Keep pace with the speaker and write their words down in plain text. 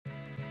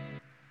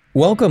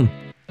Welcome.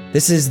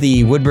 This is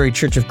the Woodbury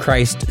Church of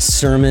Christ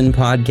Sermon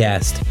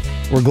Podcast.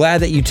 We're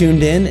glad that you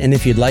tuned in, and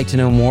if you'd like to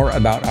know more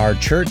about our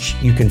church,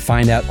 you can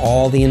find out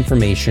all the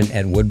information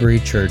at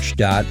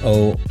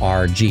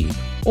woodburychurch.org.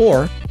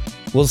 Or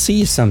we'll see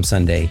you some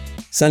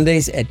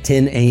Sundays at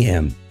 10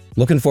 a.m.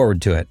 Looking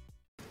forward to it.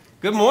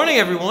 Good morning,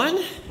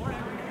 everyone.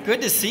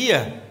 Good to see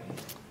you.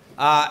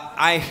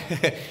 I'm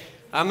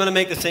going to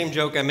make the same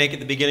joke I make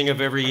at the beginning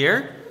of every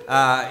year.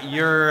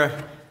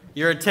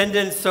 Your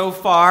attendance so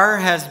far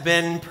has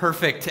been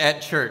perfect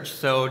at church,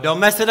 so don't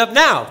mess it up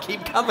now.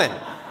 Keep coming.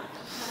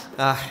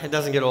 It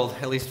doesn't get old,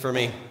 at least for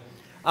me.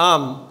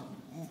 We're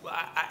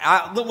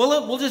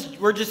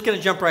just going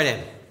to jump right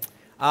in.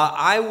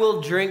 I will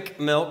drink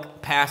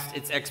milk past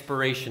its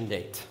expiration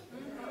date.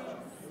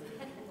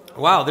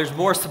 Wow, there's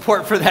more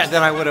support for that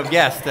than I would have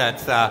guessed.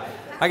 I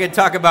could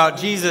talk about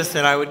Jesus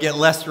and I would get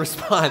less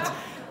response.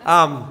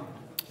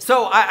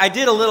 So I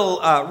did a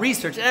little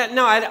research.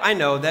 No, I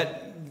know that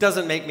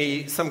doesn't make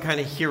me some kind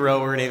of hero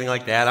or anything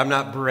like that. I'm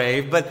not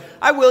brave, but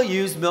I will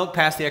use milk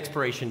past the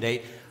expiration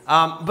date.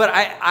 But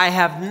I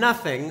have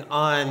nothing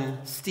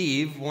on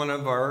Steve, one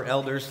of our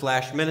elders /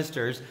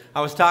 ministers. I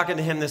was talking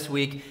to him this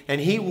week,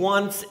 and he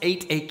once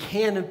ate a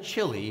can of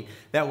chili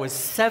that was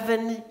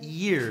 7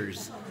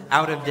 years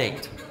out of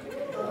date.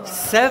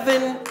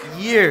 7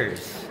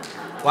 years.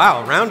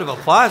 Wow, a round of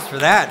applause for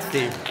that,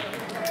 Steve.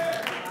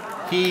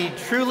 He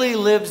truly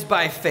lives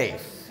by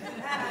faith.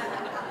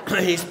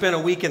 He spent a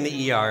week in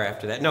the ER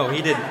after that. No,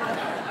 he didn't.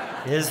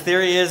 His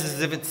theory is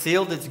if it's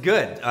sealed, it's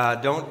good.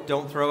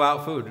 Don't throw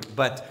out food.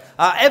 But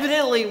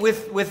evidently,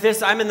 with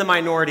this, I'm in the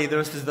minority.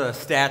 This is the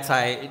stats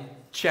I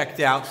checked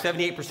out.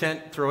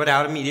 78% throw it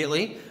out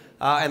immediately,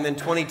 and then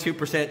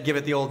 22% give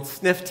it the old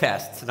sniff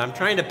tests. And I'm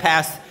trying to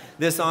pass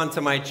this on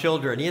to my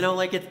children. You know,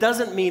 like it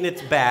doesn't mean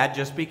it's bad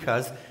just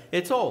because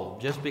it's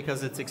old, just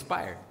because it's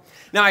expired.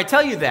 Now, I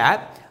tell you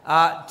that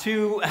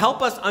to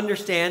help us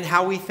understand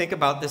how we think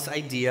about this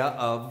idea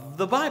of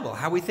the Bible,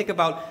 how we think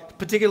about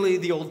particularly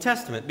the Old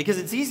Testament, because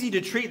it's easy to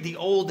treat the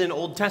Old and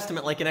Old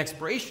Testament like an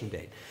expiration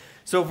date.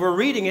 So if we're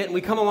reading it and we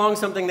come along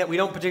something that we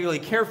don't particularly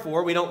care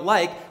for, we don't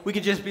like, we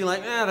could just be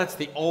like, that's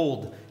the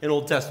Old and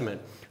Old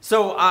Testament.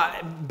 So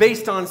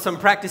based on some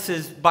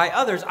practices by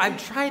others,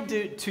 I've tried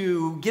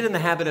to get in the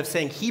habit of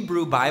saying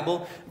Hebrew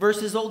Bible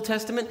versus Old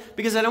Testament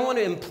because I don't want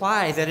to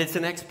imply that it's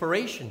an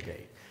expiration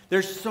date.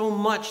 There's so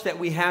much that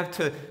we have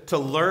to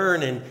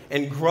learn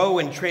and grow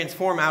and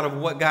transform out of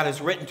what God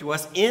has written to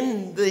us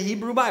in the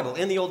Hebrew Bible,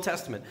 in the Old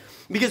Testament.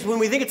 Because when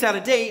we think it's out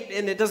of date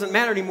and it doesn't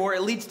matter anymore,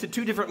 it leads to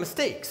two different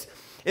mistakes.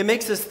 It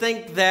makes us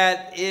think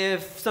that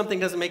if something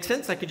doesn't make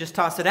sense, I could just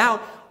toss it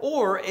out,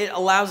 or it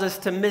allows us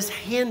to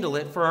mishandle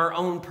it for our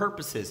own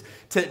purposes,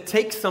 to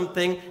take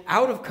something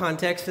out of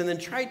context and then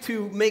try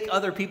to make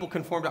other people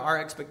conform to our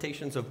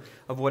expectations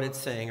of what it's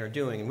saying or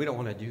doing, and we don't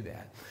want to do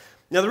that.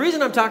 Now, the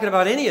reason I'm talking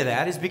about any of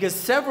that is because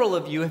several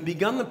of you have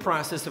begun the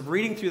process of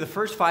reading through the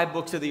first 5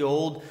 books of the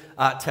Old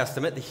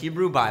Testament, the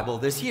Hebrew Bible,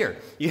 this year.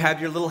 You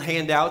have your little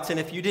handouts, and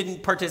if you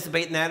didn't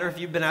participate in that, or if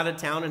you've been out of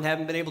town and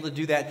haven't been able to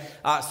do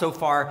that so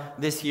far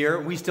this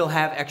year, we still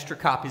have extra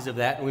copies of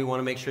that, and we want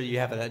to make sure you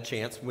have a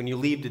chance. When you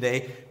leave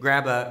today,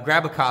 grab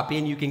a copy,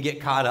 and you can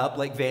get caught up.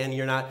 Like Van,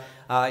 you're not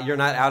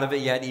out of it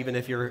yet, even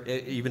if you're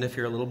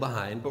a little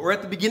behind. But we're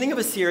at the beginning of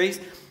a series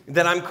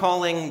that I'm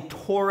calling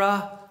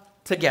Torah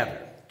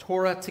Together.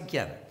 Torah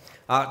together.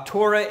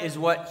 Torah is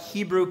what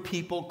Hebrew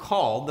people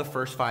call the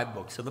first 5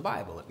 books of the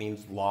Bible. It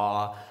means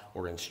law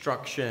or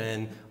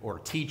instruction or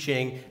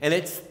teaching, and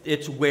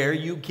it's where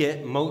you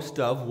get most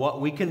of what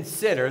we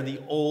consider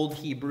the old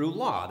Hebrew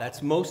law.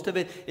 That's most of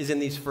it is in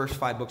these first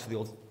 5 books of the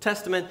Old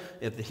Testament,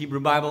 of the Hebrew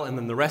Bible, and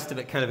then the rest of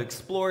it kind of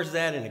explores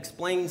that and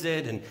explains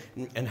it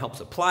and helps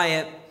apply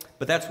it,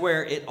 but that's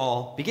where it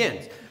all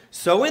begins.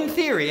 So in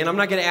theory, and I'm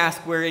not going to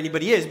ask where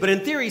anybody is, but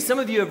in theory, some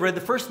of you have read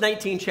the first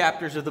 19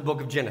 chapters of the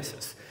book of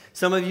Genesis.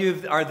 Some of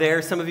you are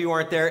there, some of you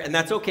aren't there, and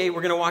that's okay.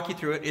 We're going to walk you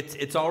through it.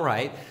 It's all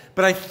right.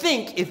 But I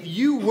think if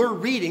you were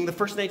reading the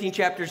first 19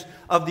 chapters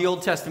of the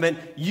Old Testament,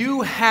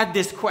 you had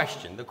this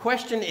question. The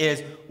question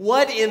is,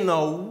 what in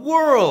the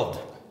world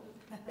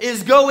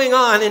is going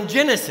on in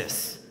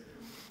Genesis?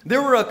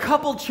 There were a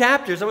couple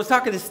chapters. I was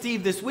talking to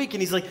Steve this week,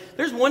 and he's like,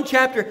 there's one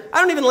chapter, I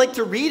don't even like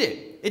to read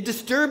it. It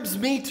disturbs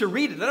me to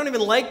read it. I don't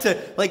even like to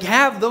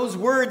have those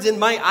words in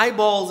my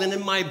eyeballs and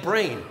in my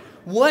brain.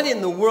 What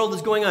in the world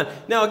is going on?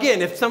 Now,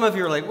 again, if some of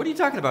you are like, what are you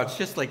talking about? It's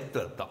just like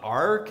the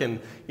ark and,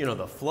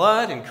 the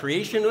flood and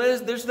creation.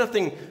 There's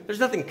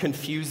nothing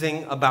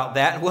confusing about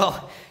that.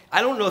 Well,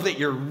 I don't know that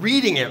you're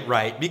reading it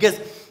right because,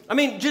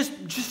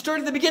 just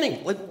start at the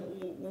beginning. Like,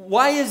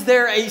 why is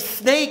there a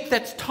snake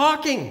that's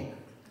talking?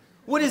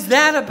 What is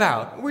that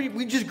about?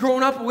 We just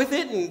grown up with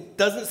it and it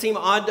doesn't seem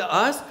odd to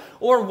us?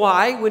 Or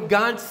why, when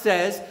God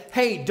says,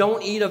 hey,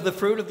 don't eat of the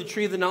fruit of the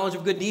tree of the knowledge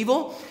of good and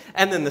evil,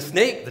 and then the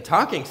snake, the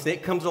talking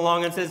snake, comes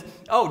along and says,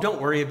 oh,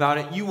 don't worry about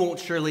it, you won't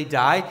surely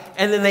die.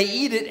 And then they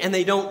eat it and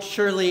they don't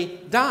surely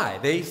die.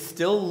 They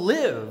still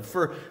live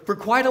for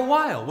quite a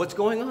while. What's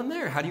going on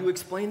there? How do you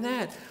explain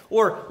that?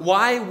 Or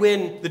why,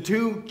 when the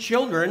two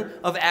children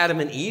of Adam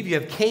and Eve, you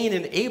have Cain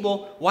and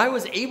Abel, why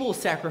was Abel's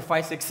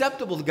sacrifice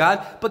acceptable to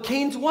God, but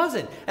Cain's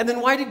wasn't? And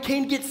then why did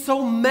Cain get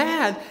so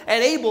mad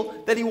at Abel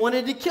that he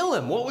wanted to kill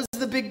him? What was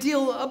the big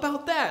deal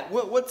about that?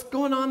 What's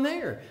going on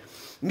there?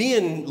 Me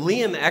and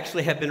Liam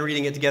actually have been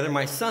reading it together,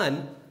 my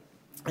son,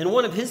 and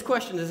one of his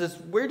questions is,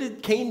 where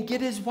did Cain get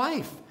his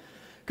wife?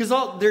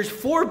 Because there's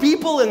 4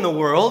 people in the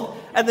world,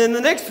 and then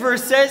the next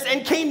verse says,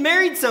 and Cain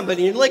married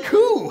somebody. And you're like,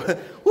 who?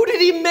 Who did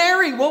he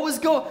marry?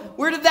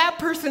 Where did that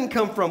person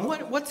come from?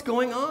 What's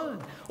going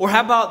on? Or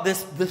how about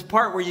this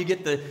part where you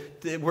get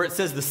where it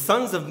says the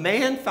sons of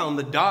man found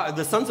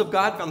the sons of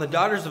God found the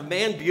daughters of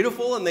man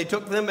beautiful, and they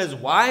took them as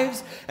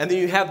wives. And then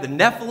you have the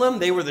Nephilim;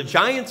 they were the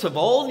giants of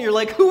old. And you're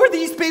like, who are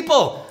these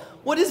people?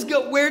 Where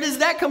does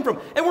that come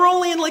from? And we're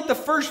only in like the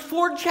first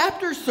 4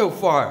 chapters so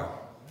far.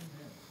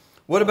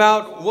 What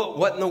about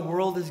what in the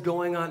world is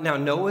going on? Now,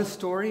 Noah's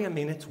story, I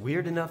mean, it's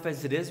weird enough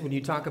as it is when you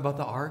talk about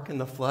the ark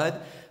and the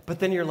flood. But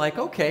then you're like,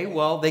 okay,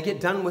 well, they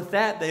get done with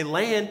that. They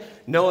land.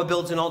 Noah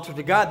builds an altar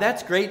to God.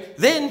 That's great.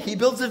 Then he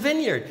builds a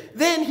vineyard.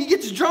 Then he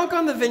gets drunk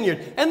on the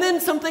vineyard. And then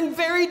something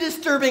very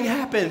disturbing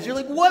happens. You're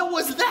like, what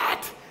was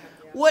that?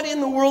 What in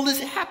the world is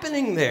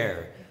happening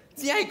there?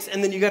 Yikes.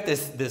 And then you got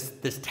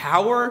this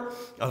Tower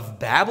of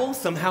Babel.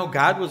 Somehow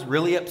God was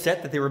really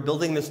upset that they were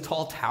building this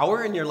tall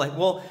tower. And you're like,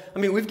 well, I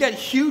mean, we've got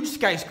huge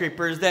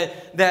skyscrapers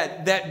that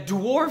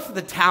dwarf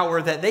the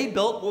tower that they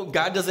built. Well,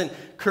 God doesn't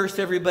curse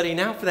everybody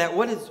now for that.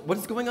 What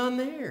is going on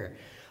there?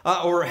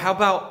 Or how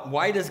about,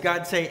 why does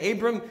God say,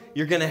 Abram,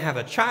 you're going to have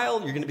a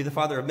child, you're going to be the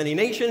father of many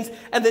nations,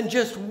 and then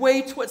just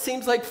waits what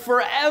seems like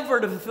forever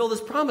to fulfill this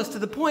promise, to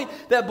the point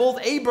that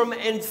both Abram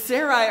and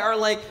Sarai are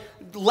like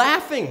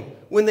laughing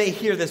when they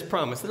hear this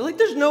promise. They're like,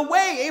 there's no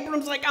way.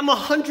 Abram's like, I'm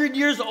 100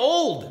 years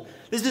old.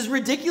 This is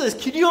ridiculous.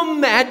 Can you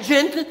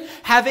imagine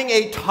having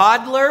a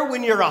toddler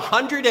when you're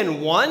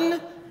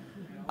 101?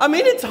 I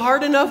mean, it's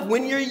hard enough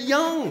when you're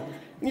young.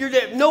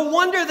 No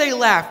wonder they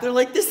laugh. They're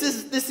like, this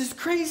is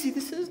crazy.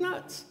 This is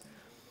nuts.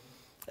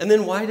 And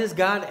then why does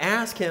God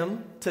ask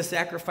him to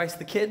sacrifice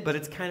the kid, but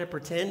it's kind of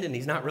pretend and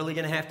he's not really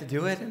going to have to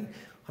do it? And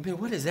I mean,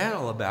 what is that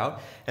all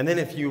about? And then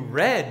if you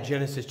read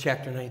Genesis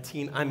chapter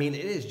 19, I mean,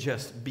 it is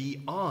just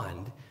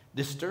beyond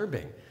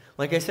disturbing.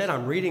 Like I said,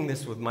 I'm reading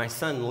this with my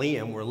son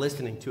Liam. We're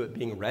listening to it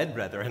being read,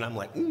 rather, and I'm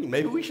like,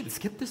 maybe we should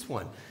skip this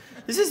one.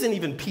 This isn't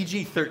even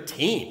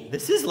PG-13.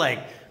 This is like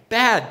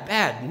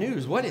bad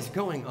news. What is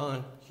going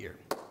on here?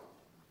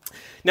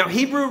 Now,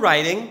 Hebrew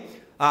writing,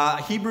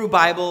 Hebrew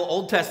Bible,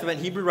 Old Testament,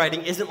 Hebrew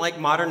writing isn't like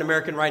modern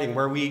American writing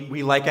where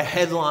we like a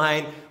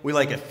headline, we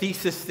like a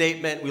thesis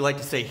statement, we like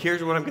to say,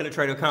 here's what I'm going to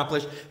try to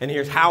accomplish, and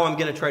here's how I'm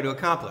going to try to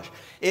accomplish.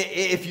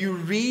 If you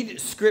read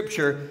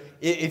Scripture,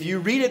 if you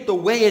read it the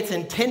way it's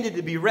intended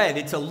to be read,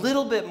 it's a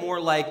little bit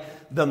more like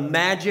the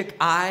magic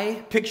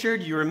eye picture.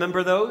 Do you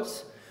remember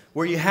those?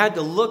 Where you had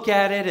to look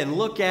at it,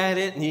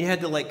 and you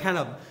had to like kind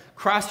of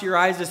cross your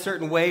eyes a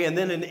certain way, and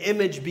then an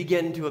image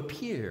began to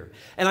appear.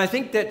 And I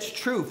think that's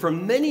true. For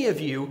many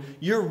of you,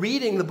 you're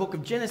reading the book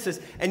of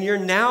Genesis, and you're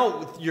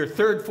now your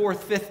 3rd, 4th,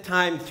 5th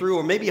time through,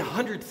 or maybe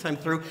 100th time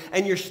through,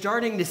 and you're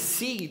starting to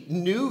see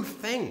new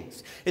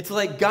things. It's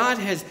like God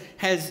has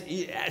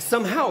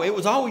somehow, it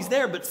was always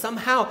there, but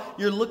somehow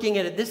you're looking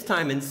at it this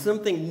time, and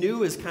something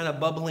new is kind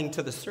of bubbling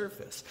to the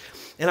surface.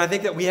 And I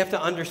think that we have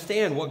to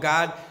understand what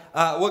God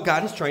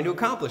is trying to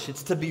accomplish.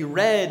 It's to be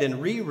read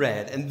and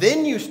reread. And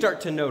then you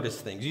start to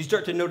notice things. You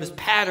start to notice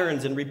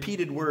patterns and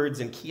repeated words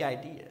and key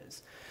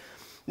ideas.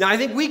 Now, I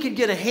think we could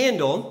get a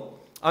handle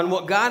on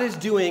what God is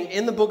doing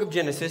in the book of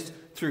Genesis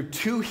through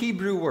 2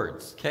 Hebrew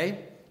words,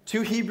 okay?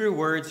 2 Hebrew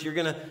words. You're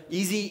going to,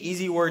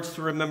 easy words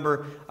to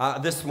remember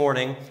this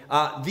morning.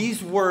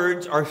 These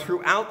words are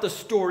throughout the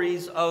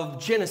stories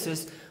of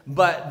Genesis,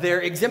 but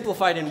they're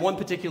exemplified in one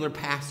particular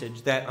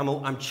passage that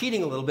I'm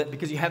cheating a little bit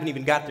because you haven't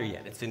even got there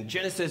yet. It's in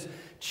Genesis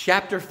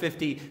chapter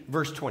 50,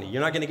 verse 20.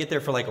 You're not going to get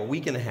there for like a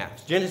week and a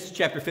half. Genesis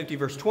chapter 50,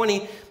 verse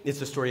 20, it's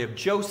the story of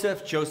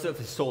Joseph.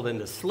 Joseph is sold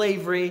into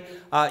slavery.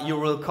 You'll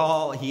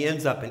recall he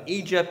ends up in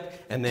Egypt,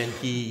 and then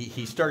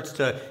he starts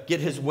to get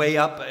his way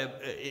up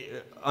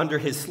under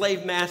his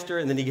slave master,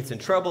 and then he gets in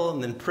trouble,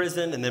 and then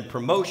prison, and then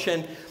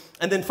promotion.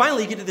 And then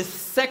finally you get to this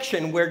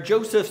section where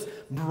Joseph's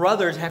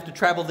brothers have to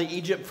travel to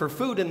Egypt for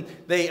food, and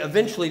they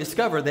eventually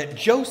discover that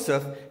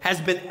Joseph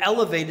has been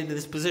elevated to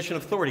this position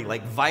of authority,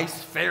 like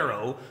vice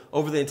pharaoh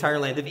over the entire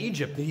land of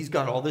Egypt. He's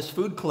got all this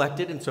food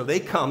collected, and so they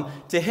come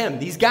to him.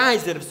 These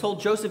guys that have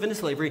sold Joseph into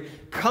slavery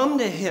come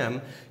to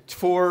him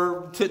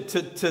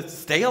to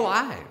stay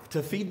alive,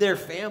 to feed their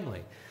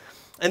family.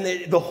 And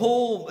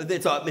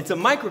it's a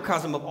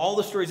microcosm of all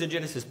the stories in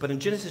Genesis. But in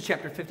Genesis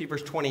chapter 50,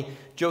 verse 20,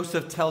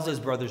 Joseph tells his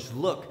brothers,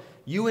 look,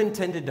 you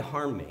intended to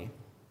harm me,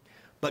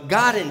 but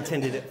God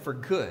intended it for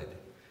good,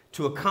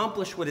 to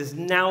accomplish what is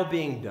now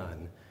being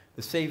done,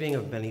 the saving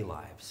of many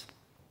lives.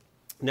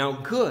 Now,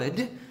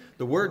 good,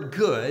 the word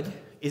good,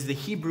 is the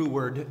Hebrew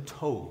word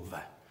tov.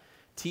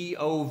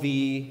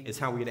 T-O-V is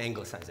how we would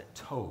anglicize it,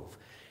 tov.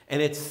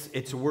 And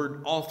it's a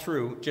word all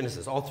through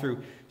Genesis, all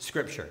through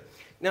Scripture.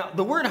 Now,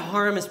 the word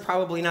harm is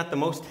probably not the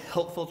most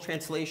helpful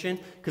translation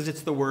because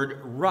it's the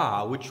word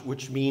ra,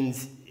 which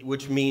means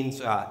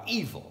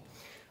evil.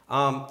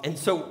 And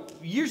so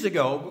years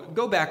ago,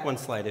 go back one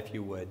slide if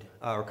you would,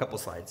 or a couple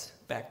slides,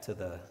 back to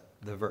the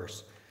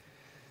verse.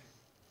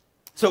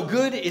 So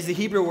good is the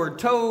Hebrew word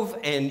tov,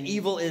 and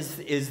evil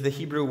is the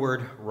Hebrew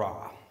word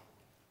ra.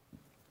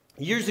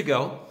 Years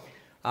ago,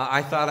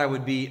 I thought I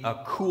would be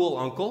a cool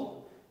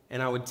uncle,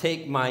 and I would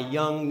take my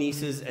young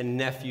nieces and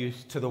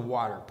nephews to the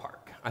water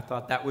park. I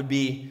thought that would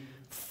be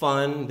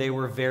fun. They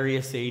were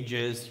various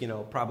ages,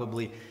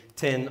 probably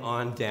 10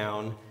 on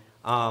down.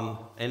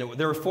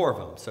 There were 4 of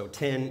them, so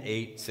 10,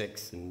 8,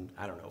 6, and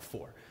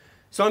 4.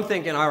 So I'm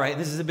thinking, all right,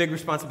 this is a big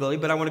responsibility,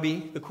 but I want to be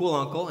the cool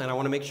uncle, and I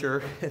want to make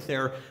sure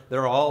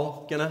they're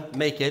all gonna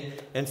make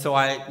it. And so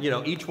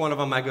each one of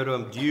them, I go to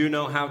them, do you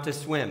know how to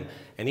swim?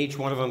 And each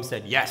one of them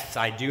said, yes,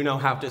 I do know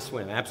how to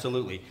swim,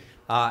 absolutely.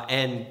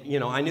 I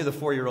knew the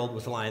 4-year-old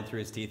was lying through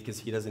his teeth because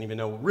he doesn't even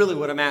know really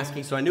what I'm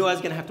asking, so I knew I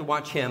was gonna have to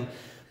watch him.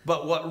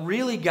 But what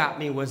really got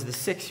me was the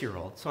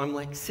 6-year-old. So I'm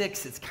like,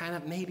 6, it's kind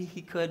of, maybe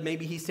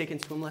he's taking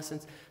swim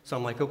lessons. So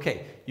I'm like,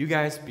 okay, you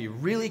guys be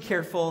really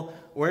careful.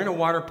 We're in a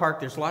water park.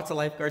 There's lots of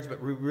lifeguards,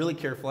 but be really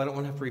careful. I don't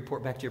want to have to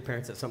report back to your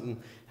parents that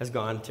something has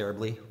gone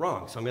terribly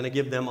wrong. So I'm going to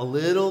give them a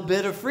little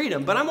bit of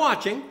freedom. But I'm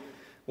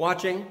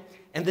watching.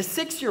 And the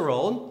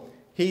 6-year-old,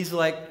 he's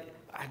like,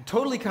 I'm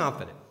totally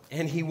confident.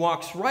 And he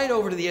walks right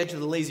over to the edge of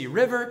the lazy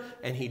river,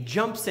 and he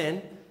jumps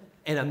in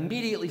and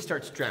immediately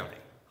starts drowning.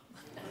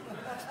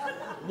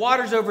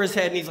 Water's over his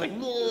head, and he's like,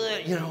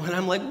 and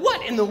I'm like,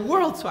 what in the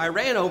world? So I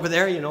ran over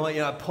there,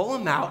 I pull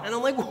him out, and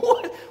I'm like,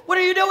 what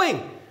are you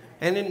doing?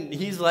 And then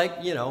he's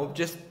like,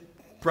 just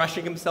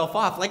brushing himself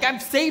off. Like,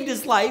 I've saved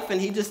his life,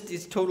 and he just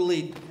is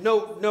totally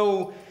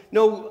no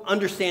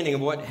understanding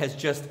of what has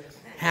just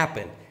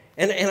happened.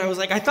 And I was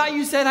like, I thought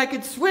you said I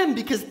could swim,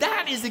 because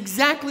that is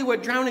exactly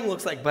what drowning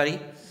looks like, buddy.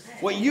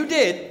 What you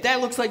did,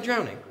 that looks like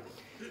drowning.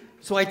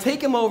 So I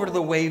take him over to the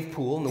wave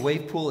pool, and the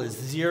wave pool is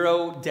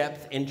 0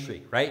 depth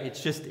entry, right?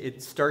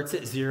 It starts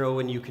at 0,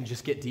 and you can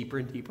just get deeper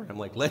and deeper. I'm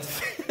like,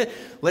 let's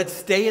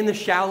stay in the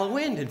shallow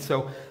end. And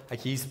so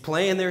he's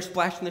playing there,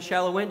 splashing the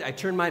shallow end. I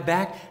turn my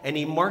back, and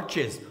he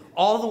marches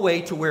all the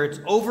way to where it's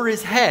over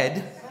his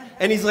head,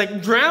 and he's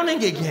like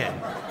drowning again.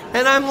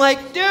 And I'm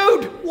like,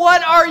 dude,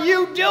 what are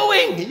you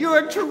doing? You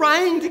are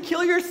trying to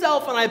kill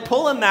yourself. And I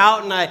pull him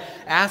out, and I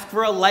ask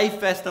for a life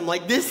vest. I'm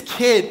like, this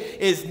kid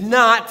is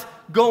not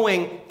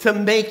going to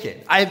make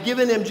it. I've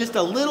given him just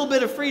a little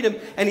bit of freedom,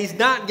 and he's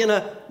not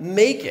gonna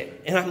make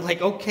it. And I'm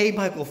like, okay,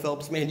 Michael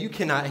Phelps, man, you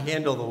cannot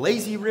handle the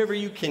lazy river,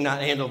 you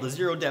cannot handle the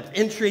 0 depth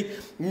entry,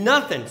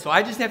 nothing. So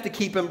I just have to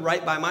keep him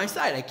right by my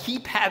side. I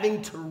keep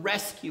having to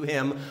rescue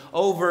him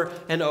over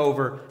and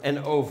over and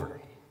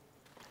over.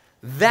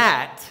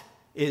 That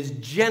is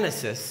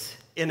Genesis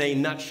in a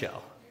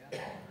nutshell.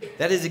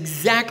 That is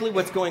exactly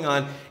what's going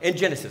on in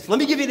Genesis. Let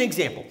me give you an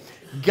example.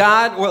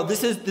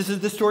 This is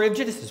the story of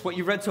Genesis, what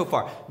you've read so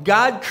far.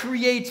 God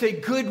creates a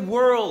good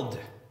world.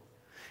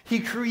 He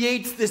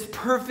creates this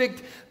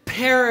perfect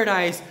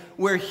paradise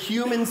where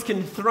humans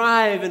can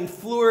thrive and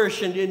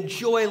flourish and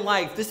enjoy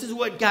life. This is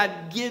what God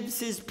gives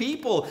his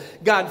people.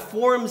 God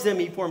forms them.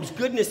 He forms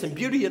goodness and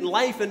beauty and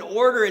life and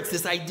order. It's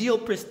this ideal,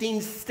 pristine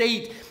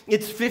state.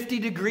 It's 50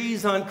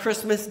 degrees on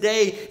Christmas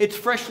Day. It's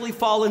freshly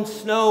fallen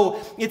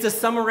snow. It's a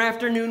summer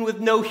afternoon with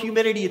no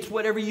humidity. It's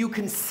whatever you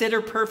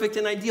consider perfect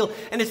and ideal.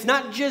 And it's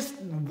not just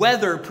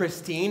weather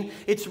pristine.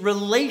 It's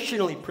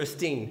relationally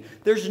pristine.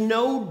 There's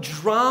no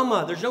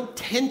drama. There's no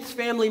tense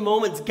family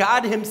moments.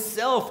 God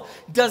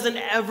himself doesn't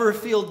ever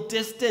feel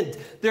distant.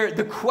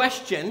 The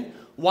question,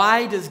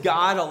 why does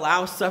God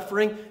allow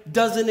suffering,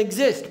 doesn't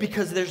exist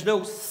because there's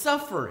no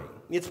suffering.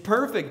 It's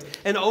perfect.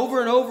 And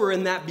over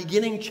in that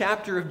beginning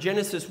chapter of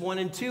Genesis 1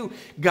 and 2,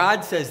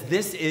 God says,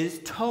 this is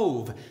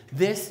tov.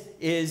 This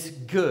is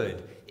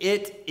good.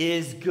 It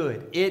is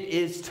good. It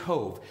is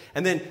tov.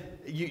 And then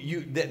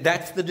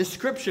that's the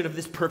description of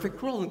this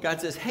perfect world. And God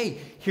says, hey,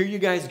 here you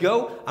guys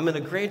go. I'm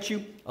going to grant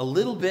you a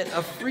little bit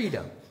of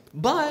freedom.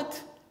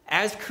 But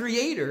as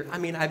creator,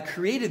 I've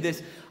created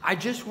this. I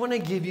just want to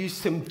give you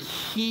some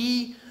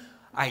key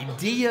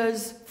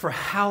ideas for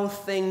how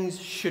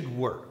things should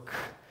work.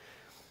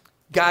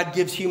 God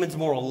gives humans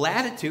moral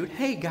latitude.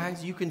 Hey,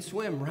 guys, you can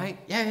swim, right?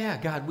 Yeah,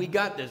 God, we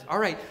got this. All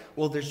right,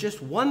 well, there's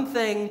just one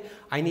thing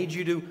I need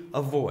you to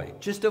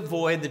avoid. Just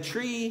avoid the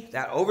tree,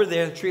 that over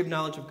there, the tree of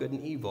knowledge of good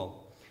and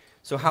evil.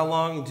 So how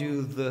long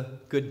do the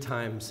good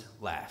times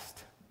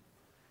last?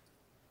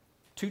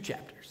 2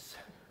 chapters.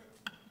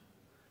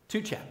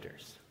 2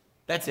 chapters.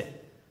 That's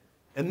it.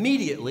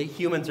 Immediately,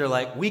 humans are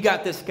like, we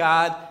got this,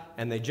 God,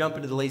 and they jump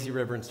into the lazy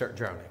river and start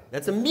drowning.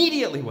 That's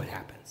immediately what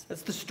happens.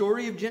 That's the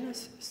story of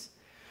Genesis.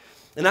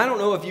 And I don't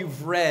know if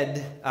you've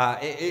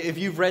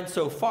read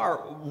so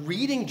far,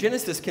 reading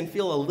Genesis can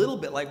feel a little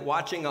bit like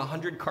watching a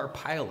 100-car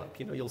pileup.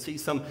 You know, you'll see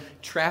some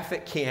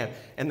traffic can,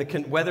 and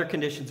the weather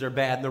conditions are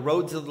bad, and the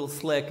road's a little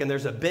slick, and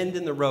there's a bend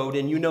in the road,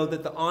 and you know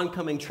that the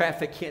oncoming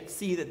traffic can't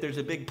see that there's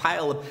a big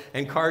pileup,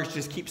 and cars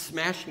just keep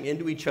smashing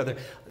into each other.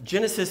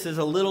 Genesis is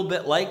a little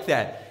bit like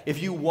that.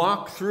 If you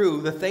walk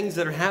through the things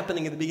that are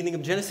happening at the beginning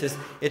of Genesis,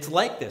 it's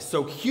like this.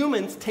 So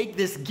humans take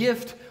this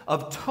gift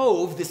of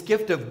tov, this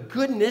gift of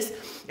goodness,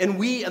 and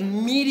we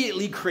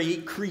immediately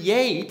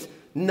create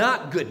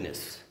not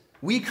goodness.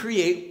 We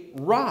create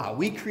ra.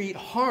 We create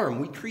harm.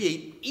 We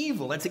create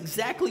evil. That's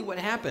exactly what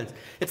happens.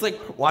 It's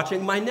like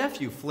watching my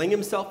nephew fling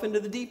himself into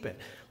the deep end.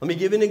 Let me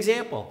give you an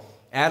example.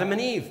 Adam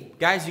and Eve.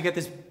 Guys, you got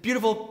this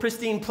beautiful,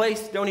 pristine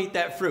place. Don't eat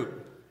that fruit.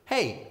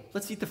 Hey,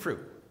 let's eat the fruit.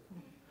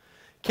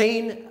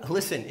 Cain,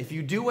 listen, if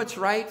you do what's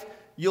right,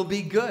 you'll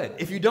be good.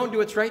 If you don't do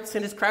what's right,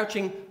 sin is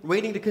crouching,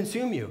 waiting to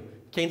consume you.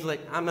 Cain's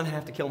like, I'm going to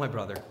have to kill my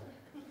brother.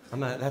 I'm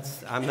going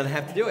to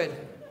have to do it.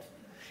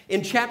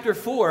 In chapter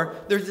 4,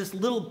 there's this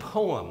little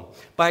poem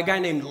by a guy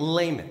named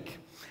Lamech.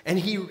 And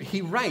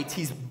he writes,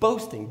 he's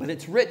boasting, but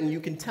it's written,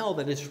 you can tell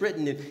that it's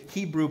written in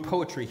Hebrew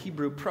poetry,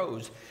 Hebrew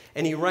prose.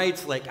 And he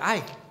writes like,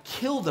 I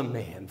killed a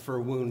man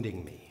for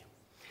wounding me.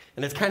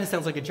 And it kind of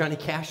sounds like a Johnny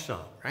Cash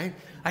song, right?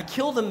 I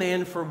killed a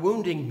man for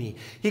wounding me.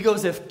 He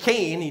goes, if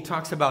Cain, he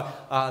talks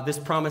about this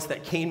promise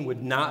that Cain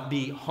would not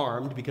be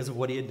harmed because of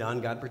what he had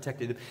done. God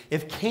protected him.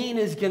 If Cain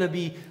is going to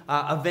be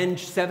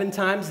avenged 7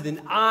 times,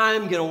 then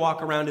I'm going to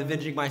walk around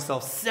avenging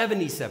myself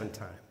 77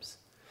 times.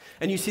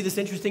 And you see this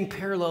interesting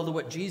parallel to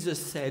what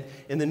Jesus said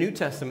in the New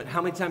Testament.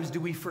 How many times do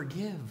we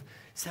forgive?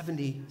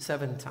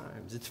 77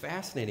 times. It's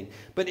fascinating.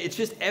 But it's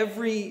just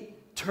every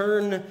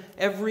turn,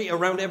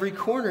 around every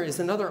corner is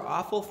another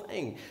awful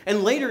thing.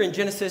 And later in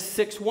Genesis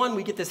 6:1,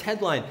 we get this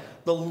headline,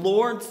 the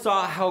Lord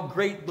saw how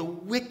great the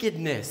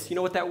wickedness, you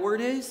know what that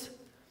word is?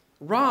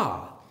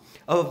 Ra,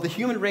 of the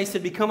human race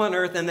had become on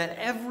earth, and that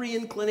every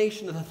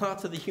inclination of the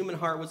thoughts of the human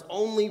heart was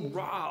only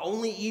ra,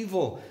 only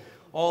evil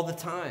all the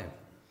time.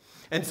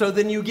 And so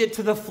then you get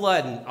to the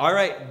flood, and all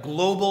right,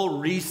 global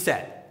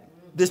reset.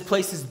 This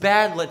place is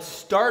bad. Let's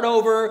start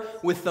over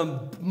with the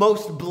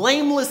most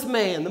blameless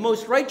man, the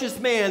most righteous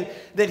man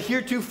that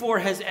heretofore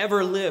has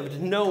ever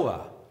lived,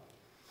 Noah.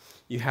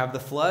 You have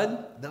the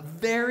flood.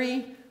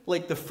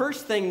 The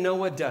first thing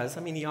Noah does,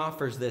 he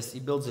offers this, he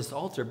builds this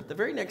altar, but the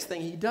very next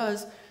thing he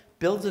does,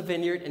 builds a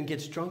vineyard and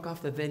gets drunk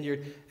off the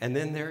vineyard, and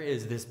then there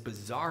is this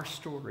bizarre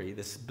story,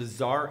 this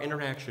bizarre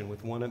interaction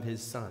with one of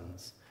his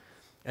sons.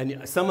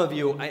 And some of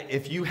you,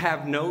 if you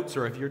have notes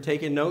or if you're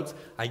taking notes,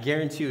 I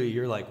guarantee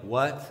you're like,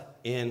 what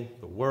in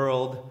the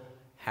world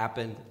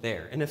happened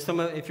there? And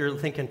if you're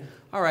thinking,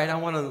 all right, I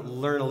want to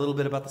learn a little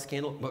bit about the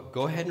scandal, but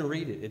go ahead and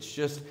read it. It's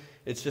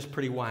just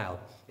pretty wild.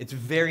 It's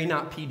very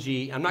not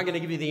PG. I'm not going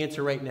to give you the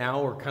answer right now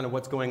or kind of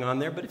what's going on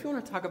there, but if you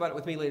want to talk about it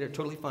with me later,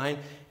 totally fine.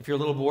 If you're a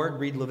little bored,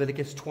 read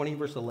Leviticus 20,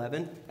 verse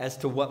 11, as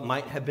to what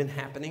might have been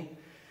happening.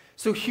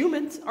 So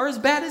humans are as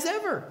bad as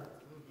ever.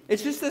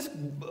 It's just this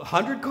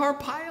 100-car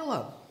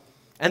pileup.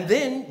 And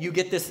then you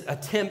get this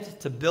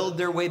attempt to build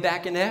their way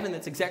back into heaven.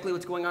 That's exactly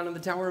what's going on in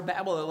the Tower of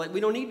Babel. They're like, we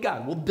don't need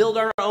God. We'll build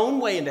our own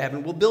way into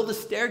heaven. We'll build a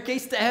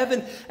staircase to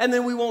heaven, and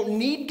then we won't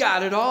need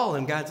God at all.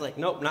 And God's like,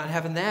 nope, not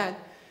having that.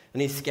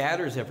 And he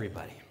scatters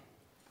everybody.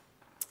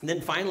 And then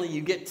finally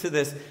you get to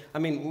this.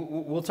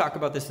 We'll talk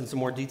about this in some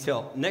more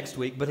detail next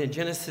week, but in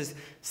Genesis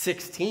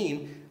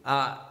 16,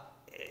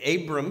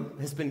 Abram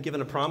has been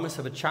given a promise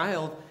of a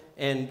child,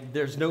 and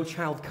there's no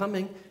child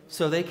coming.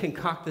 So they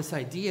concoct this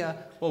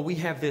idea, well, we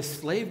have this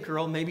slave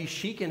girl, maybe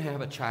she can have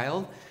a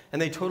child.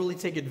 And they totally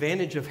take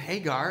advantage of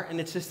Hagar,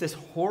 and it's just this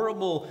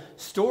horrible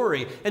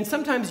story. And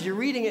sometimes you're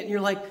reading it and you're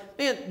like,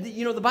 man,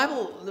 the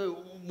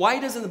Bible,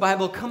 why doesn't the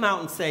Bible come out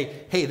and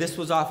say, hey, this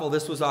was awful,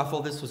 this was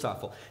awful, this was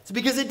awful? It's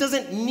because it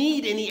doesn't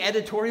need any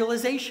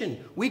editorialization.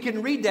 We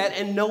can read that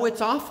and know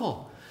it's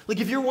awful. Like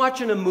if you're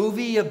watching a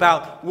movie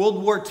about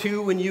World War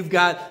II and you've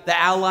got the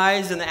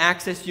Allies and the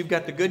Axis, you've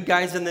got the good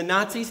guys and the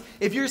Nazis,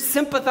 if you're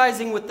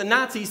sympathizing with the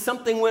Nazis,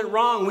 something went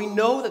wrong. We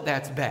know that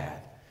that's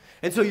bad.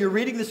 And so you're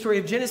reading the story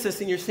of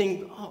Genesis and you're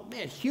seeing, oh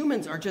man,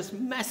 humans are just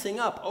messing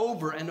up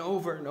over and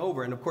over and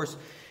over. And of course,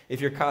 if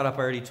you're caught up,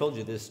 I already told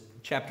you this,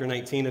 chapter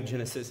 19 of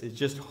Genesis is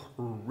just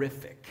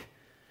horrific.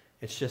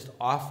 It's just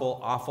awful,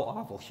 awful,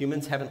 awful.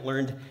 Humans haven't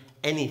learned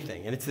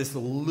anything. And it's this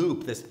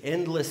loop, this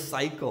endless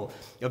cycle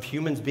of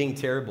humans being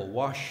terrible.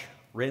 Wash,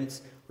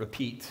 rinse,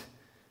 repeat.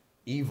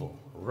 Evil,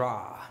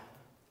 raw.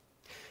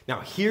 Now,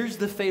 here's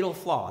the fatal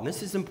flaw, and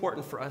this is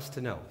important for us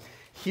to know.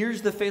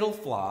 Here's the fatal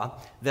flaw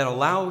that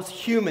allows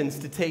humans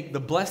to take the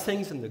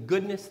blessings and the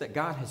goodness that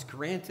God has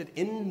granted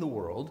in the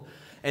world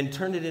and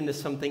turn it into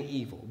something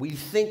evil. We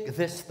think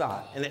this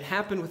thought, and it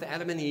happened with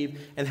Adam and Eve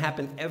and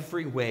happened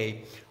every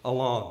way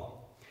along.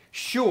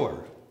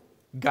 Sure,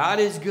 God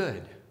is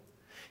good.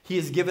 He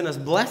has given us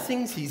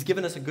blessings. He's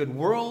given us a good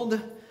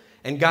world.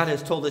 And God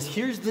has told us,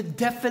 here's the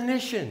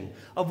definition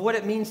of what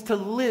it means to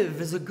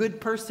live as a good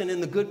person in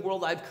the good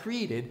world I've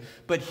created.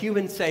 But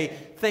humans say,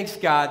 thanks,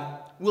 God,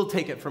 we'll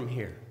take it from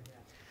here.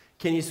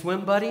 Can you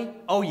swim, buddy?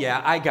 Oh,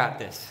 yeah, I got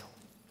this.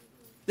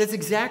 That's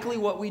exactly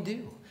what we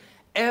do.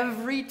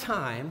 Every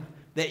time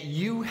that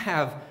you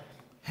have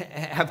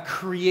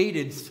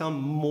created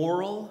some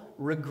moral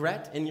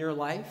regret in your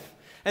life,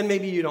 and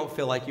maybe you don't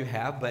feel like you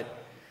have, but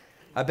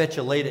I bet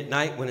you late at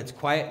night when it's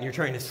quiet and you're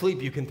trying to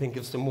sleep, you can think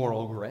of some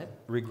moral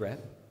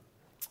regret.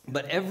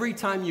 But every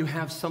time you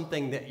have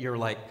something that you're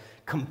like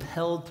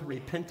compelled to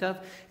repent of,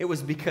 it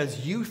was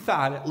because you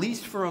thought, at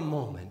least for a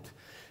moment,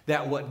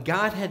 that what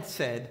God had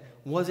said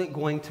wasn't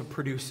going to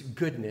produce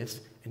goodness,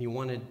 and you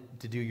wanted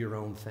to do your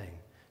own thing.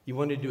 You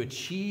wanted to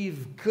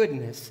achieve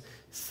goodness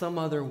some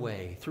other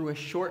way, through a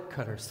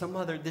shortcut or some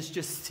other, this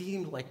just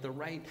seemed like the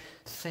right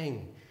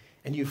thing.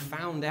 And you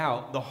found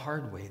out the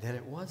hard way that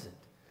it wasn't.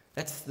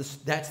 That's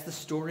the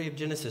story of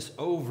Genesis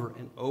over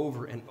and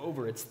over and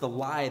over. It's the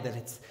lie that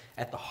it's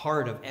at the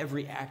heart of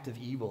every act of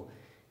evil.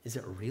 Is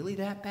it really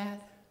that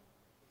bad?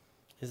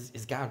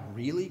 Is God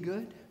really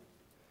good?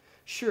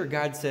 Sure,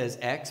 God says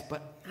X,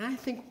 but I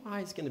think Y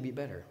is going to be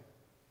better.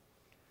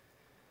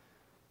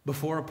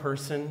 Before a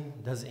person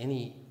does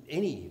any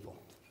evil,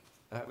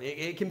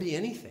 it can be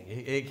anything.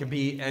 It can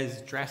be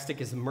as drastic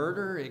as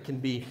murder. It can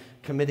be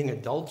committing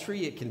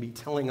adultery. It can be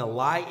telling a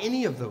lie,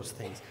 any of those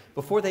things.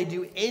 Before they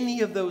do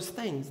any of those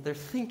things, they're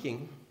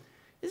thinking,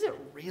 is it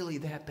really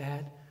that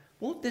bad?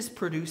 Won't this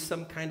produce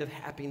some kind of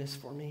happiness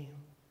for me?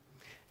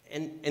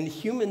 And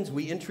humans,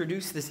 we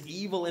introduce this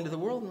evil into the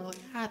world, and we're like,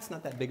 it's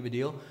not that big of a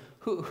deal.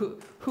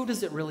 Who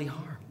does it really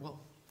harm? Well,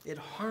 it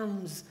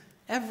harms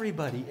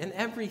everybody and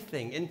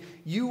everything. And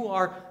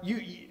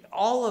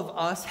all of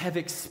us have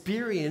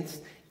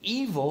experienced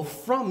evil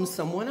from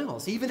someone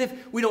else, even if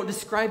we don't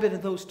describe it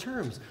in those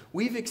terms.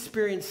 We've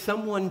experienced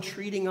someone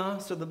treating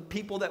us or the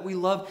people that we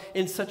love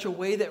in such a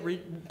way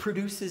that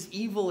produces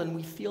evil, and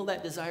we feel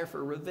that desire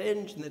for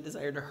revenge and the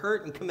desire to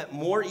hurt and commit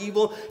more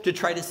evil to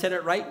try to set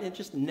it right, and it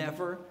just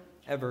never,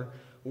 ever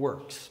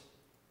works.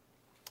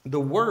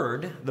 The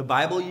word the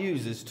Bible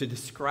uses to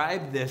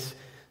describe this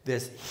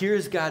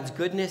here's God's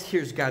goodness,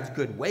 here's God's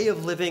good way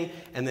of living,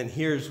 and then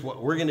here's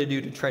what we're going to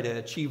do to try to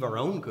achieve our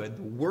own good.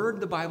 The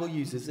word the Bible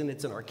uses, and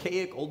it's an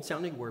archaic,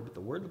 old-sounding word, but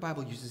the word the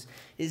Bible uses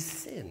is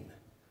sin.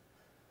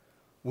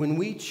 When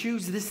we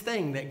choose this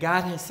thing that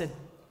God has said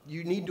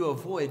you need to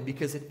avoid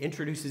because it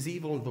introduces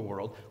evil into the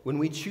world, when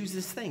we choose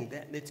this thing,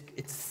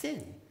 it's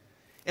sin.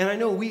 And I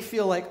know we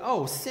feel like,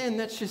 sin,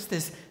 that's just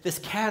this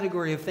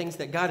category of things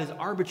that God has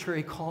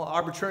arbitrarily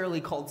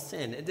called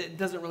sin. It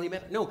doesn't really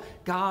matter. No,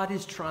 God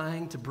is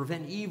trying to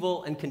prevent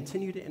evil and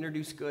continue to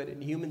introduce good,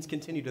 and humans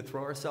continue to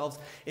throw ourselves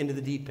into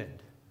the deep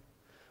end.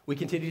 We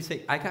continue to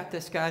say, I got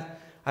this, God.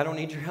 I don't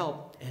need your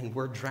help, and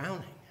we're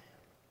drowning.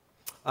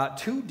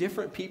 Two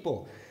different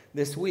people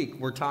this week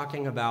were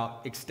talking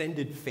about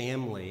extended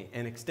family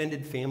and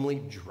extended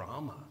family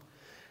drama.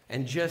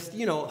 And just,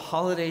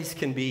 holidays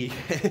can be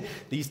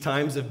these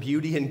times of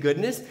beauty and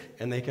goodness,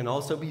 and they can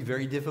also be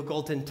very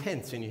difficult and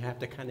tense, and you have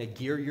to kind of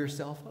gear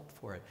yourself up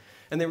for it.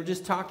 And they were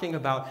just talking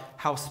about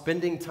how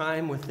spending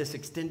time with this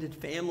extended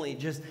family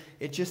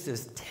it just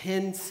is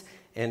tense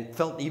and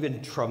felt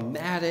even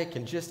traumatic,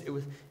 and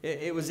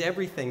it was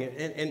everything.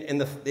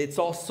 And it's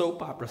all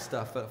soap opera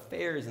stuff,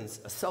 affairs and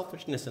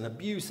selfishness and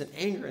abuse and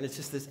anger, and it's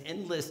just this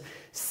endless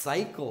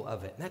cycle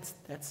of it. And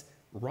that's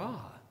raw.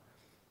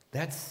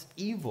 That's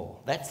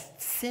evil. That's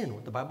sin,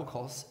 what the Bible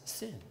calls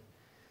sin.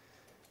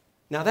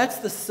 Now, that's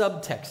the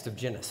subtext of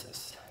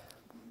Genesis.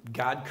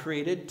 God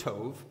created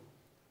Tov.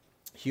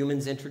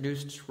 Humans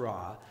introduced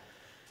Ra,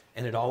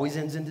 and it always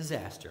ends in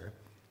disaster.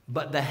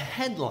 But the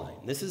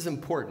headline, this is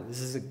important. This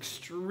is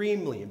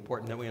extremely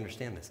important that we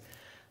understand this.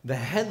 The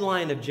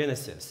headline of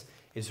Genesis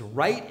is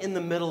right in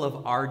the middle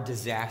of our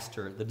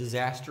disaster, the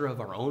disaster of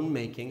our own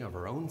making, of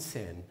our own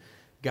sin.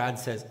 God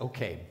says,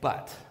 okay,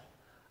 but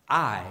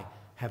I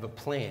have a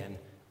plan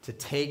to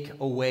take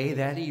away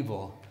that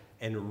evil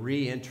and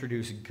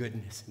reintroduce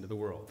goodness into the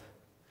world.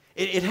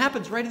 It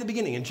happens right at the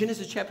beginning. In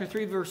Genesis chapter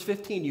 3, verse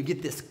 15, you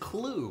get this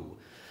clue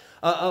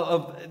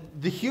of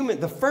the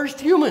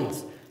first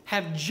humans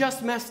have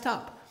just messed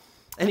up.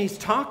 And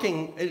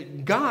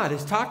God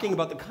is talking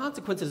about the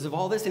consequences of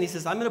all this, and he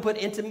says, I'm going to put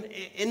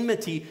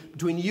enmity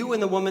between you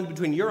and the woman,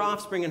 between your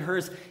offspring and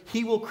hers.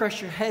 He will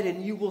crush your head,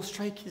 and you will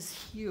strike his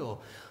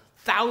heel.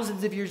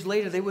 Thousands of years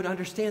later, they would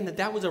understand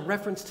that was a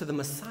reference to the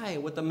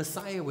Messiah, what the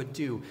Messiah would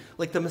do.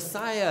 Like the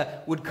Messiah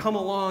would come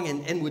along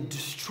and would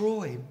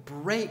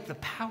break the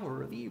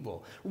power of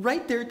evil.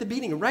 Right there at the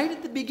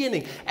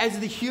beginning, as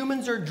the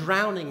humans are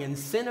drowning in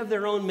sin of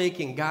their own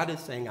making, God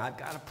is saying, I've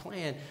got a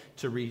plan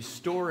to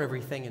restore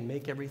everything and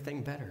make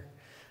everything better.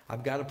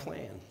 I've got a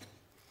plan.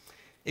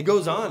 It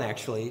goes on,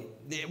 actually.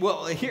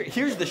 Well,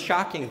 here's the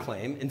shocking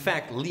claim. In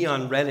fact,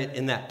 Leon read it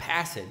in that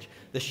passage.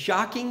 The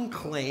shocking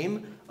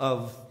claim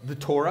of the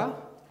Torah,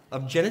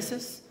 of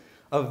Genesis,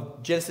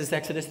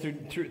 Exodus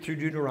through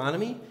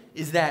Deuteronomy,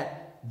 is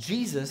that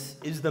Jesus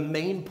is the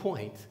main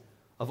point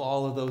of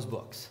all of those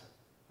books.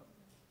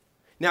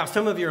 Now,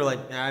 some of you are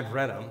like, I've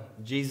read them.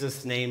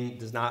 Jesus' name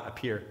does not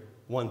appear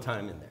one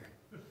time in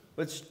there.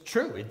 But it's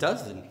true, it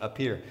doesn't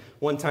appear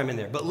one time in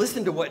there. But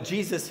listen to what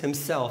Jesus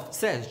himself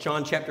says,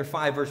 John chapter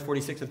 5, verse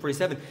 46 and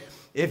 47.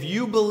 If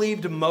you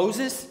believed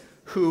Moses,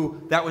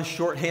 who, that was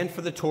shorthand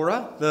for the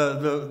Torah,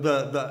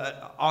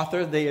 the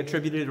author they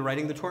attributed to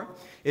writing the Torah.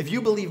 If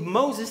you believe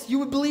Moses, you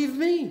would believe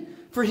me,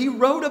 for he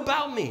wrote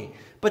about me.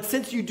 But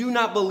since you do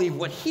not believe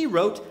what he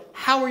wrote,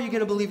 how are you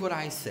going to believe what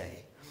I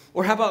say?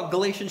 Or how about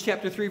Galatians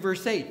chapter 3,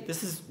 verse 8?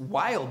 This is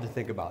wild to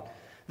think about.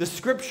 The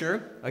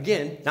scripture,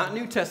 again, not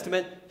New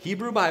Testament,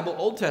 Hebrew Bible,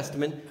 Old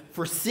Testament,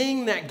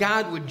 foreseeing that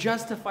God would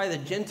justify the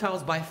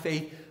Gentiles by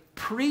faith,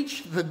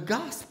 preached the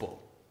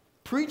gospel.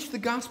 Preached the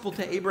gospel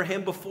to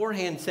Abraham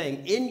beforehand,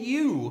 saying, in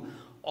you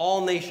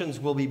all nations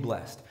will be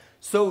blessed.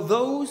 So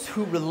those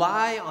who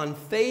rely on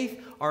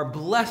faith are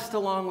blessed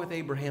along with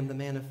Abraham, the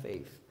man of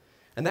faith.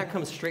 And that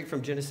comes straight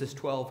from Genesis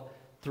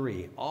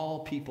 12:3. All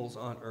peoples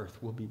on earth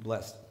will be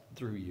blessed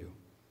through you.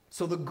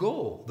 So the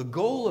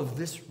goal of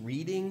this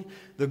reading,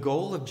 the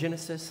goal of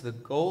Genesis, the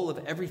goal of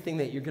everything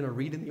that you're going to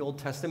read in the Old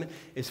Testament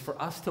is for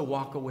us to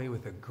walk away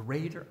with a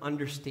greater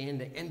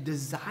understanding and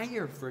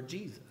desire for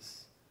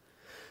Jesus.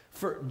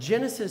 For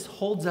Genesis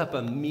holds up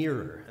a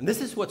mirror, and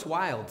this is what's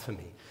wild to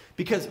me,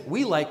 because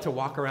we like to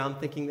walk around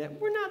thinking that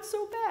we're not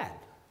so bad.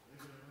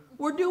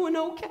 We're doing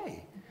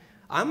okay.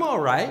 I'm all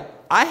right.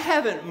 I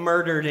haven't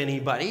murdered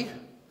anybody.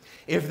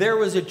 If there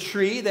was a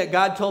tree that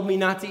God told me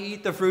not to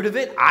eat the fruit of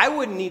it, I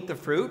wouldn't eat the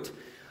fruit.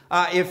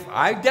 If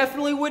I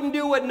definitely wouldn't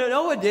do what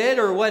Noah did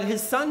or what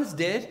his sons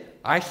did,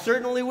 I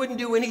certainly wouldn't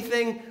do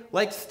anything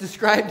like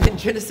described in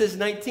Genesis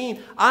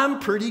 19. I'm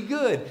pretty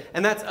good.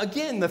 And that's,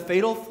 again, the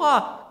fatal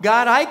flaw.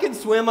 God, I can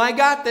swim. I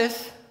got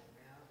this.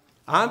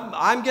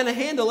 I'm going to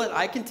handle it.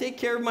 I can take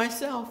care of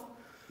myself.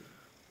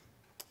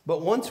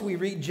 But once we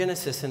read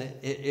Genesis, and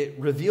it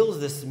reveals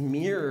this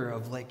mirror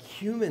of like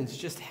humans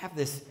just have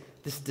this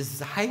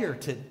desire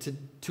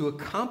to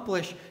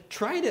accomplish,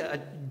 try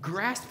to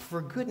grasp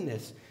for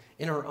goodness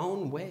in our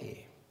own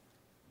way.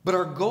 But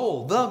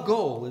the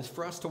goal is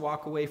for us to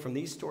walk away from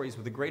these stories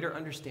with a greater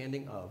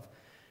understanding of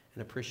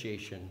and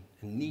appreciation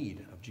and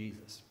need of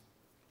Jesus.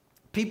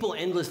 People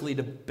endlessly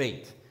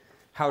debate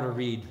how to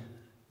read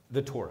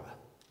the Torah,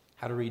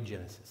 how to read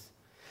Genesis.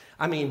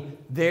 I mean,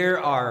 there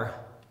are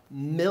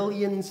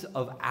millions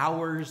of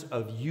hours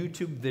of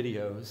YouTube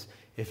videos,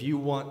 if you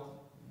want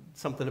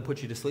something to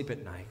put you to sleep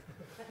at night,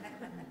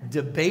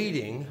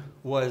 debating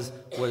was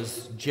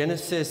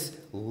Genesis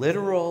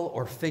literal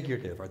or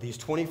figurative? Are these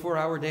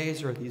 24-hour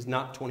days or are these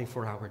not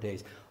 24-hour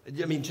days?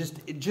 I mean,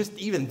 just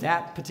even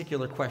that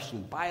particular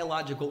question,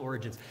 biological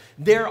origins.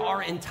 There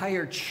are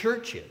entire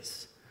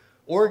churches,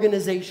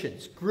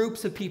 organizations,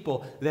 groups of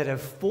people that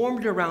have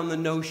formed around the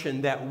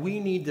notion that we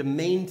need to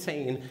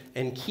maintain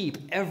and keep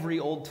every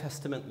Old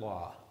Testament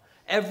law.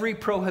 Every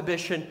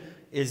prohibition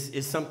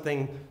is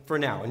something for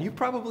now. And you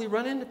probably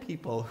run into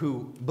people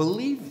who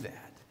believe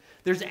that.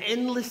 There's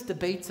endless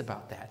debates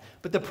about that.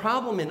 But the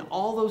problem in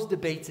all those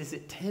debates is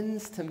it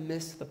tends to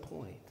miss the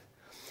point.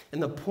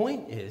 And the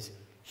point is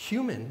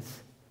humans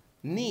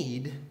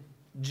need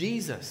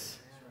Jesus.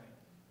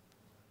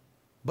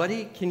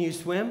 Buddy, can you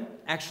swim?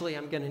 Actually,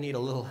 I'm going to need a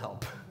little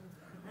help.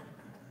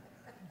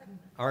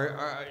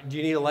 Do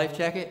you need a life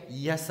jacket?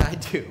 Yes, I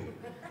do.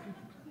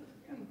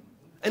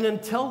 And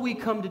until we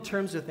come to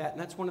terms with that,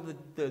 and that's one of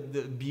the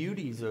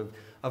beauties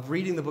of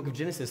reading the book of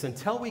Genesis,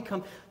 until we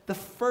come, the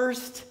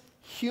first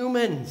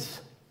humans,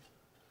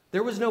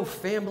 there was no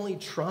family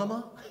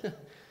trauma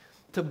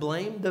to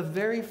blame. The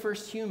very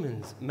first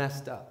humans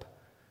messed up.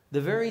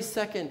 The very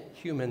second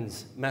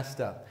humans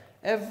messed up.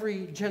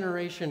 Every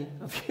generation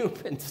of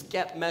humans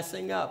kept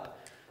messing up.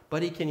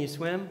 Buddy, can you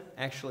swim?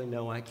 Actually,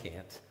 no, I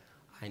can't.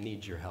 I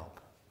need your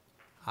help.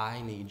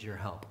 I need your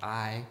help.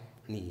 I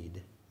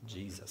need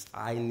Jesus.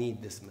 I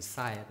need this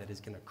Messiah that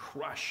is going to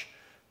crush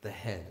the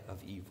head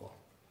of evil.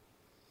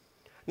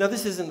 Now,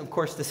 this isn't, of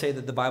course, to say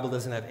that the Bible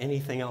doesn't have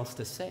anything else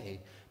to say,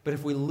 but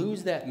if we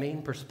lose that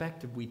main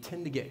perspective, we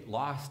tend to get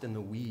lost in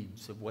the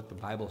weeds of what the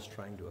Bible's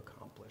trying to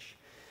accomplish.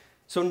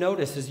 So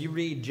notice as you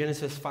read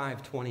Genesis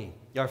 5:20,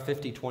 or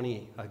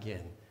 50:20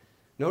 again,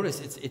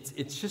 notice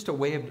it's just a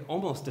way of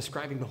almost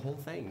describing the whole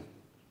thing.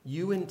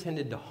 You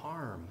intended to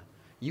harm.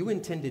 You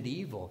intended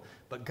evil,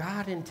 but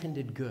God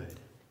intended good.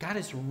 God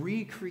is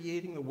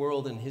recreating the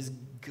world in his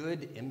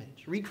good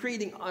image,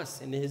 recreating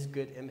us in his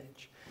good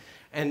image.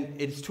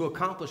 And it's to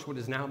accomplish what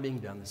is now being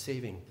done, the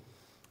saving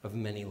of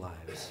many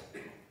lives.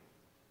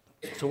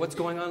 So what's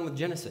going on with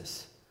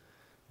Genesis?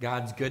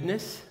 God's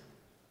goodness,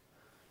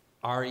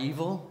 our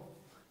evil,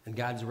 and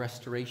God's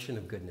restoration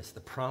of goodness, the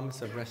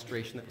promise of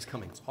restoration that was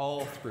coming. It's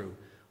all through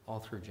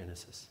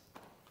Genesis.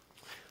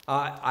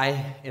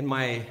 I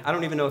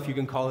don't even know if you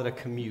can call it a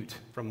commute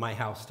from my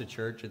house to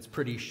church. It's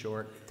pretty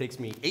short. It takes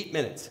me 8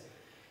 minutes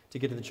to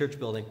get to the church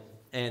building,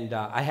 and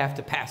I have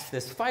to pass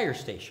this fire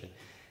station.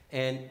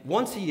 And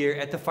once a year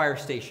at the fire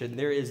station,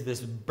 there is this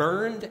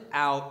burned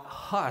out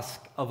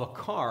husk of a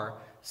car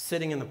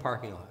sitting in the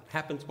parking lot. It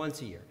happens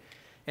once a year.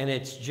 And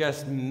it's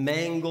just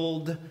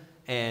mangled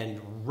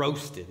and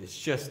roasted. It's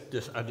just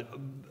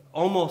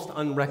almost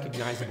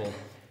unrecognizable.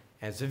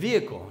 as a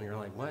vehicle. And you're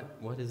like,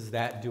 what is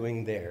that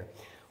doing there?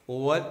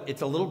 Well,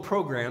 it's a little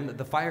program that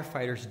the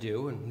firefighters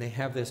do, and they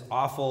have this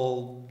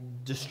awful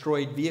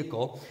destroyed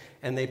vehicle,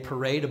 and they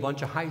parade a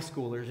bunch of high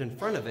schoolers in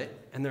front of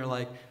it, and they're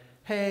like,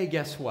 hey,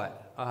 guess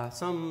what?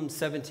 Some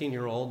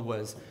 17-year-old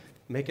was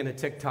making a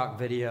TikTok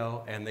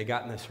video, and they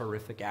got in this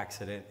horrific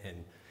accident,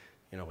 and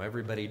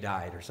everybody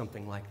died or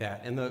something like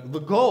that. And the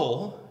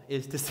goal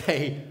is to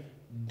say,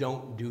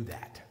 don't do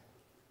that.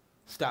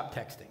 Stop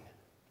texting.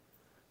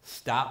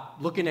 Stop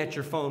looking at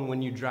your phone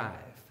when you drive.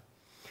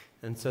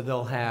 And so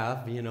they'll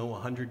have,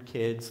 100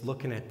 kids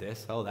looking at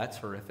this. Oh, that's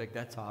horrific.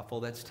 That's awful.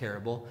 That's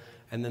terrible.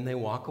 And then they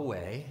walk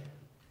away.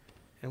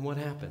 And what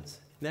happens?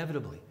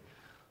 Inevitably,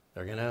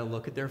 they're going to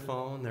look at their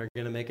phone. They're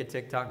going to make a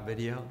TikTok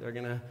video. They're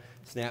going to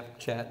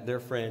Snapchat their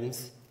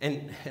friends.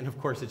 And of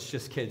course, it's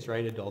just kids,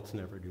 right? Adults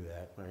never do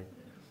that, right?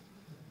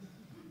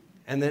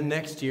 And then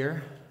next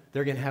year,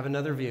 they're going to have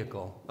another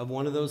vehicle of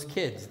one of those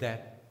kids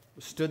that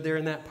stood there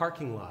in that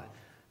parking lot.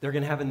 They're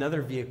going to have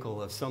another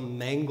vehicle of some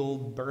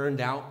mangled, burned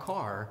out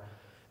car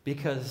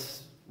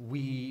because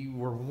we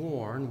were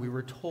warned, we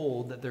were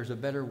told that there's a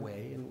better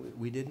way, and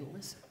we didn't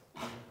listen.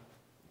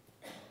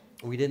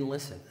 We didn't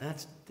listen.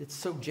 It's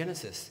so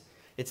Genesis.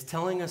 It's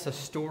telling us a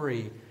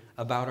story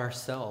about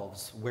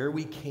ourselves, where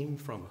we came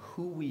from,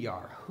 who we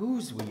are,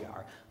 whose we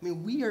are. I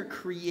mean, we are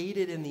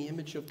created in the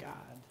image of God.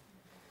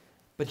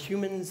 But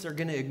humans are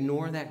going to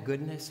ignore that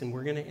goodness, and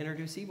we're going to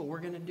introduce evil. We're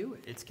going to do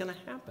it. It's going to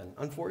happen,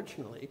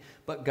 unfortunately.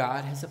 But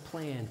God has a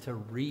plan to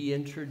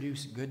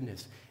reintroduce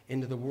goodness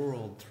into the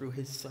world through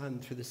his Son,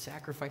 through the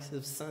sacrifice of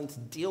his Son, to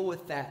deal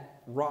with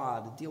that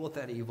rod, deal with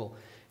that evil,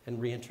 and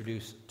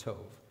reintroduce Tov.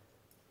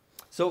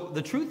 So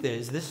the truth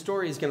is, this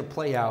story is going to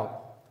play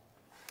out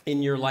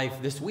in your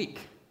life this week.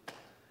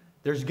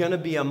 There's going to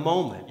be a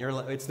moment.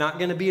 It's not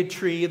going to be a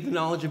tree of the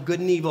knowledge of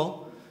good and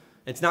evil.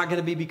 It's not going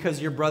to be because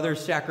your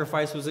brother's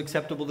sacrifice was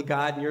acceptable to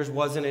God and yours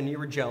wasn't and you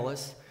were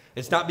jealous.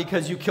 It's not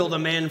because you killed a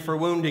man for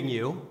wounding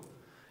you.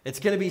 It's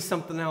going to be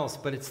something else,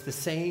 but it's the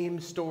same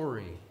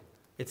story.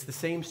 It's the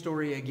same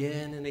story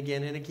again and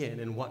again and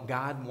again. And what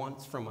God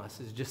wants from us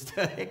is just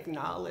to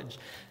acknowledge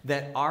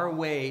that our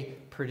way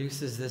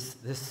produces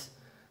this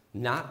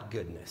not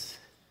goodness.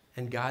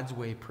 And God's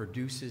way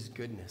produces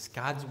goodness.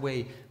 God's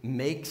way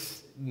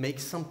makes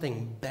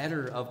something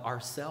better of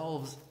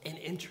ourselves and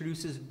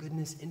introduces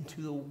goodness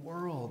into the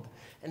world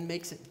and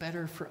makes it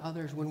better for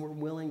others when we're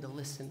willing to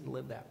listen and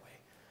live that way.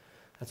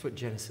 That's what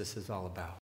Genesis is all about.